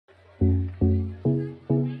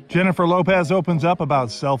Jennifer Lopez opens up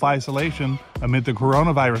about self-isolation amid the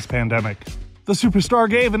coronavirus pandemic. The superstar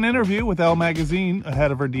gave an interview with Elle magazine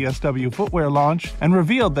ahead of her DSW footwear launch and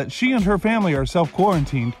revealed that she and her family are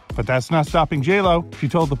self-quarantined. But that's not stopping J-Lo. She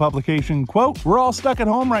told the publication, quote, "We're all stuck at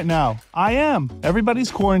home right now. I am.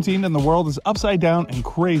 Everybody's quarantined and the world is upside down and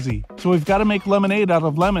crazy. So we've got to make lemonade out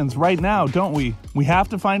of lemons right now, don't we? We have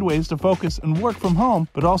to find ways to focus and work from home,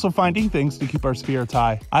 but also finding things to keep our spirits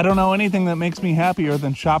high. I don't know anything that makes me happier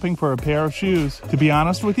than shopping for a pair of shoes. To be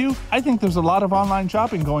honest with you, I think there's a lot of online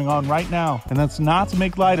shopping going on right now, and that's not to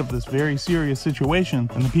make light of this very serious situation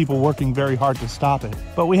and the people working very hard to stop it.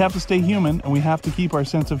 But we have to stay human, and we have to keep our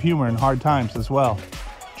sense of humor in hard times as well."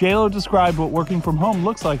 J-Lo described what working from home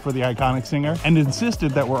looks like for the iconic singer and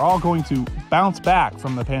insisted that we're all going to bounce back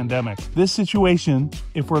from the pandemic. This situation,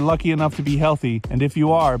 if we're lucky enough to be healthy, and if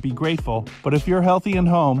you are, be grateful. But if you're healthy and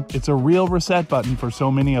home, it's a real reset button for so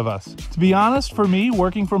many of us. To be honest, for me,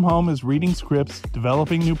 working from home is reading scripts,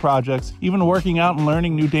 developing new projects, even working out and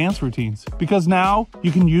learning new dance routines. Because now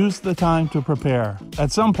you can use the time to prepare.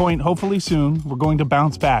 At some point, hopefully soon, we're going to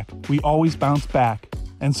bounce back. We always bounce back.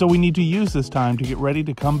 And so we need to use this time to get ready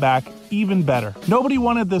to come back even better. Nobody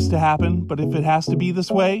wanted this to happen, but if it has to be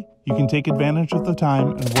this way, you can take advantage of the time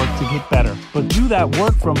and work to get better. But do that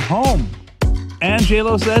work from home. And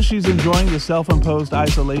J-Lo says she's enjoying the self-imposed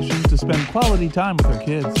isolation to spend quality time with her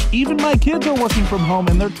kids. Even my kids are working from home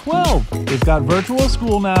and they're 12. They've got virtual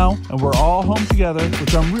school now and we're all home together,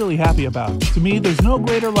 which I'm really happy about. To me, there's no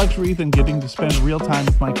greater luxury than getting to spend real time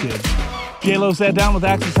with my kids. J-Lo sat down with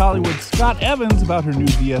Access Hollywood's Scott Evans about her new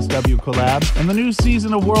DSW collab and the new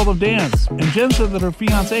season of World of Dance. And Jen said that her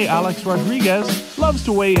fiancé, Alex Rodriguez, loves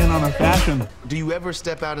to weigh in on her fashion. Do you ever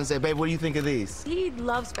step out and say, babe, what do you think of these? He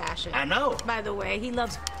loves fashion. I know. By the way, he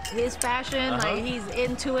loves his fashion. Like, he's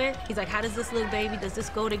into it. He's like, how does this look, baby? Does this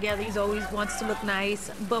go together? He's always wants to look nice.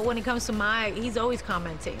 But when it comes to he's always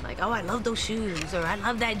commenting like, oh, I love those shoes, or I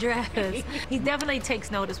love that dress. He definitely takes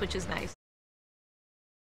notice, which is nice.